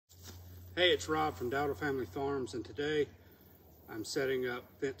Hey, it's Rob from Dowdle Family Farms, and today I'm setting up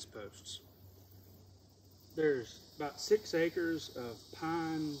fence posts. There's about 6 acres of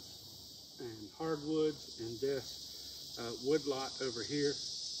pines and hardwoods in this woodlot over here.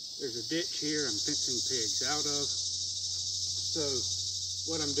 There's a ditch here I'm fencing pigs out of. So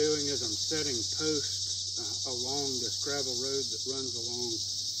what I'm doing is I'm setting posts along this gravel road that runs along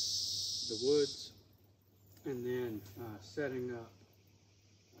the woods, and then setting up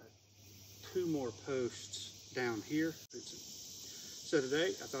 2 more posts down here. So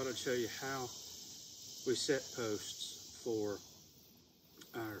today I thought I'd show you how we set posts for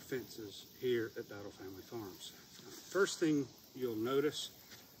our fences here at Dowdle Family Farms. First thing you'll notice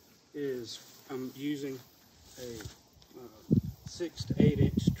is I'm using a 6 to 8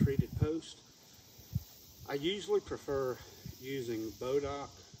 inch treated post. I usually prefer using Bodock,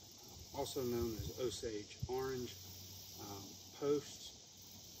 also known as Osage orange posts.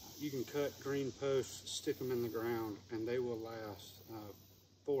 You can cut green posts, stick them in the ground, and they will last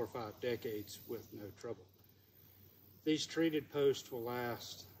 4 or 5 decades with no trouble. These treated posts will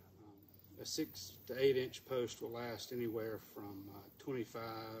last, a 6 to 8 inch post will last anywhere from 20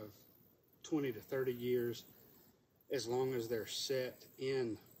 to 30 years, as long as they're set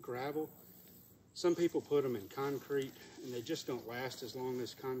in gravel. Some people put them in concrete and they just don't last as long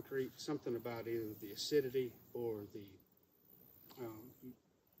as concrete. Something about either the acidity or the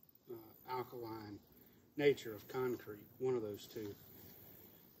alkaline nature of concrete, one of those two.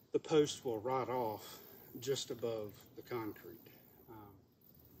 The post will rot off just above the concrete.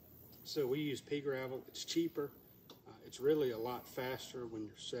 So we use pea gravel. It's cheaper. It's really a lot faster when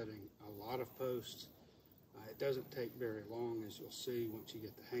you're setting a lot of posts. It doesn't take very long, as you'll see once you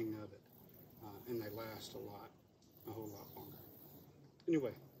get the hang of it, and they last a whole lot longer.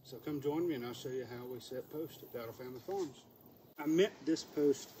 Anyway, so come join me and I'll show you how we set posts at Dowdle Family Farms. I meant this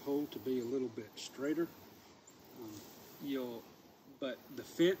post hole to be a little bit straighter, but the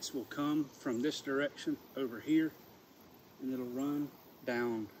fence will come from this direction over here, and it'll run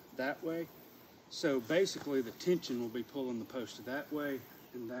down that way. So basically the tension will be pulling the post that way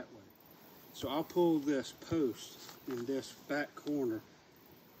and that way. So I'll pull this post in this back corner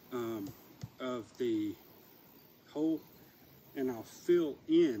of the hole, and I'll fill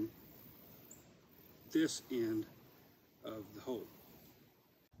in this end of the hole.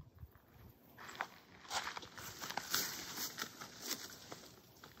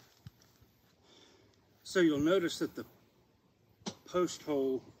 So you'll notice that the post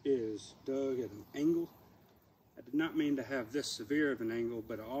hole is dug at an angle. I did not mean to have this severe of an angle,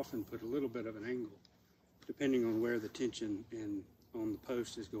 but I often put a little bit of an angle depending on where the tension on the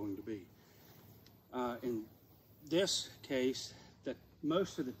post is going to be. In this case,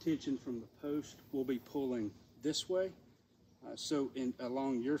 most of the tension from the post will be pulling this way,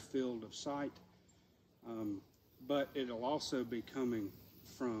 along your field of sight, but it'll also be coming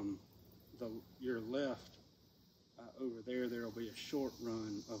from your left. Over there, there'll be a short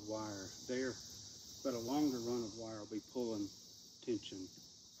run of wire there, but a longer run of wire will be pulling tension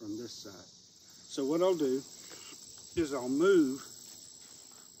from this side. So what I'll do is I'll move.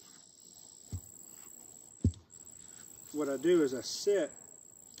 What I do is I set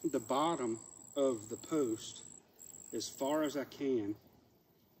the bottom of the post as far as I can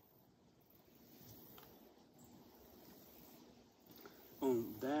on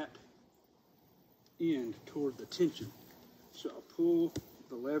that end toward the tension. So I'll pull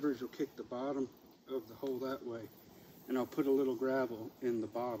the leverage, will kick the bottom of the hole that way, and I'll put a little gravel in the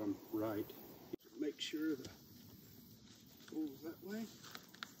bottom right. Make sure the hole's that way.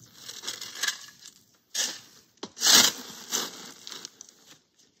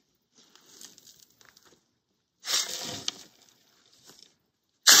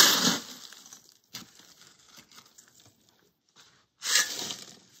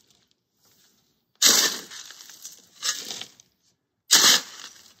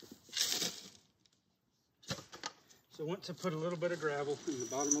 So once I put a little bit of gravel in the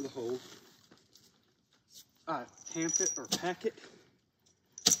bottom of the hole, I tamp it or pack it.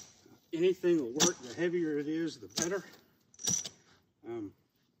 Anything will work. The heavier it is, the better.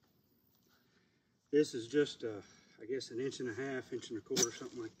 This is just, I guess, 1.5 inches, 1.25 inches,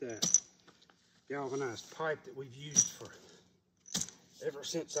 something like that. Galvanized pipe that we've used for ever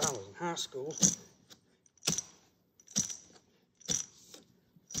since I was in high school.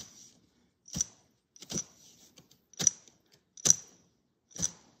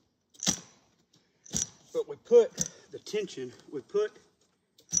 But we put the tension,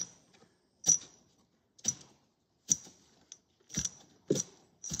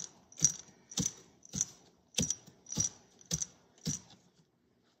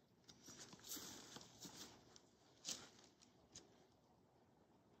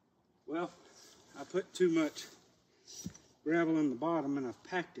 Well, I put too much gravel in the bottom and I've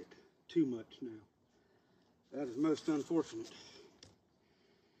packed it too much now. That is most unfortunate.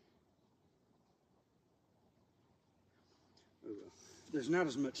 Oh well. There's not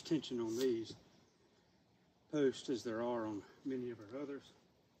as much tension on these posts as there are on many of our others.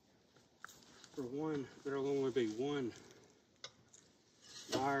 For one, there'll only be one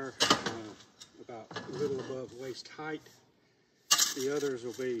wire about a little above waist height. The others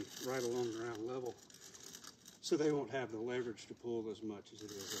will be right along ground level, so they won't have the leverage to pull as much as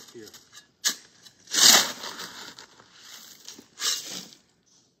it is up here.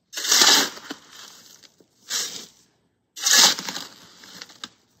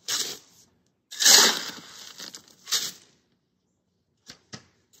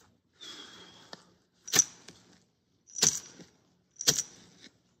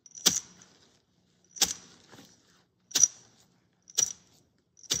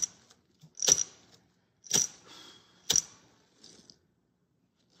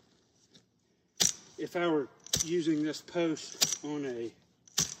 If I were using this post on a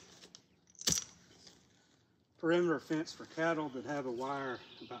perimeter fence for cattle that have a wire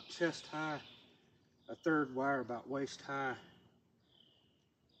about chest high, a third wire about waist high,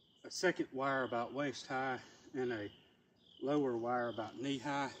 a second wire about waist high, and a lower wire about knee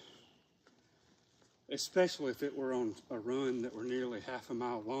high, especially if it were on a run that were nearly half a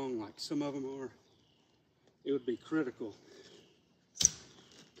mile long like some of them are, it would be critical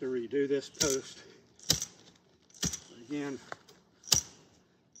to redo this post. Again,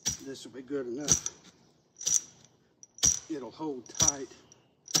 this will be good enough. It'll hold tight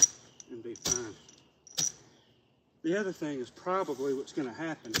and be fine. The other thing is probably what's going to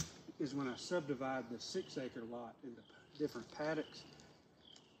happen is when I subdivide the 6-acre lot into different paddocks,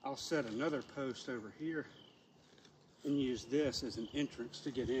 I'll set another post over here and use this as an entrance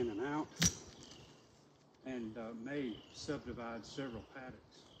to get in and out, and may subdivide several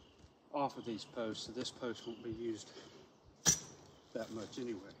paddocks off of these posts, so this post won't be used that much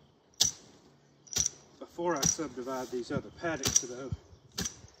anyway. Before I subdivide these other paddocks though,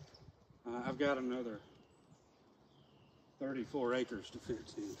 I've got another 34 acres to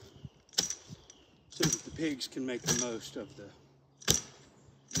fence in, so that the pigs can make the most of the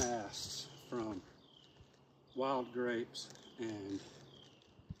masts from wild grapes and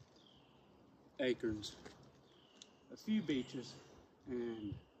acorns, a few beeches,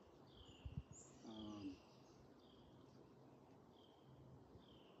 and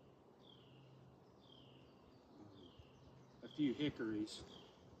a few hickories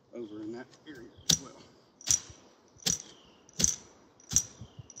over in that area as well.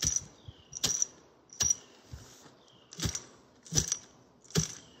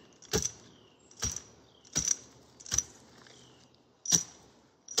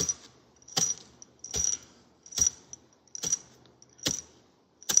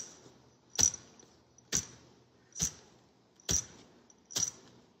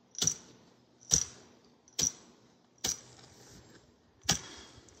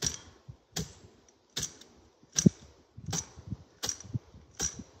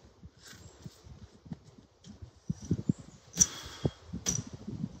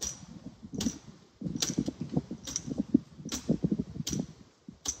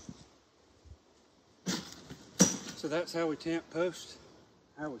 So that's how we tamp posts,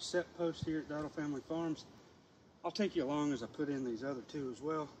 how we set posts here at Dottle Family Farms. I'll take you along as I put in these other two as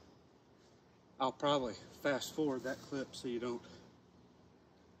well. I'll probably fast forward that clip so you don't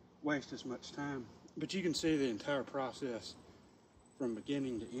waste as much time. But you can see the entire process from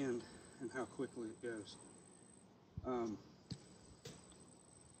beginning to end and how quickly it goes.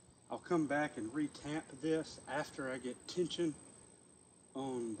 I'll come back and re-tamp this after I get tension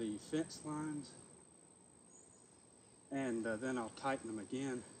on the fence lines, and then I'll tighten them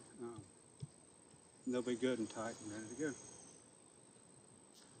again. And they'll be good and tight and ready to go.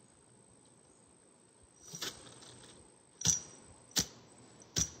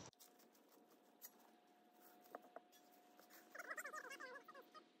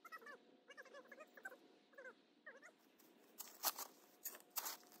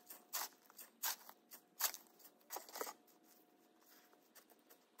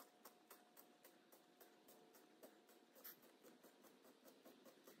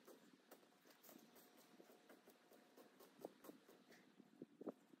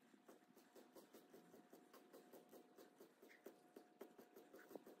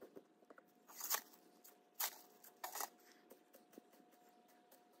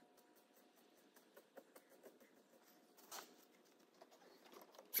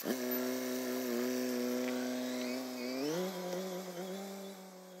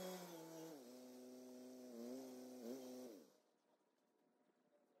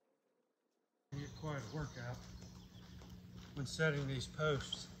 workout when setting these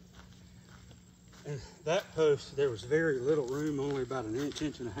posts. And that post, there was very little room, only about an inch,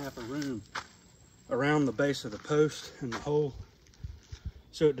 inch and a half of room around the base of the post and the hole.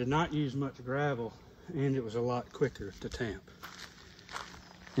 So it did not use much gravel, and it was a lot quicker to tamp.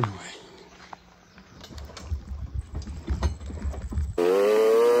 Anyway.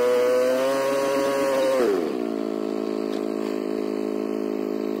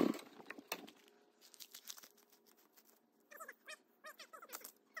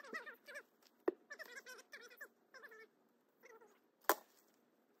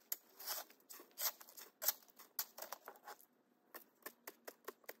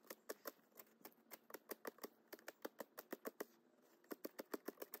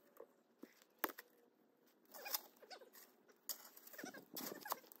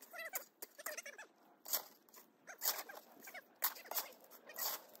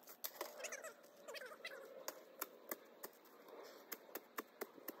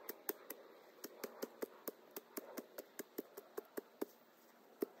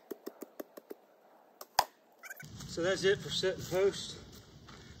 So that's it for setting posts.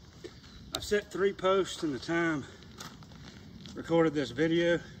 I've set 3 posts in the time recorded this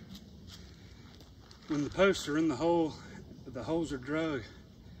video. When the posts are in the hole, the holes are drug,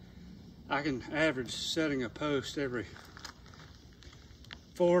 I can average setting a post every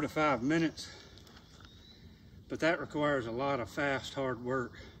 4 to 5 minutes, but that requires a lot of fast, hard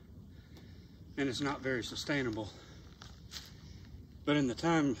work, and it's not very sustainable. But in the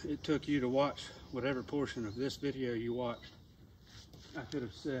time it took you to watch whatever portion of this video you watched, I could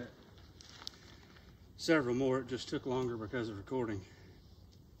have set several more. It just took longer because of recording.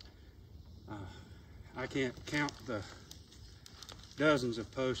 I can't count the dozens of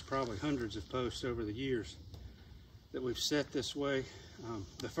posts, probably hundreds of posts over the years that we've set this way.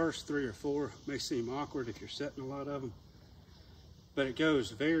 The first 3 or 4 may seem awkward if you're setting a lot of them, but it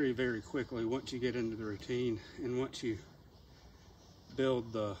goes very, very quickly once you get into the routine and once you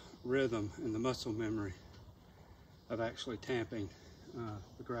build the rhythm and the muscle memory of actually tamping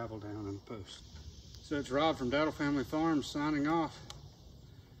the gravel down in the post. So it's Rob from Dowdle Family Farms signing off,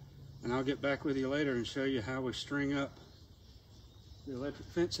 and I'll get back with you later and show you how we string up the electric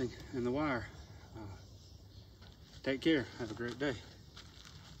fencing and the wire. Take care. Have a great day.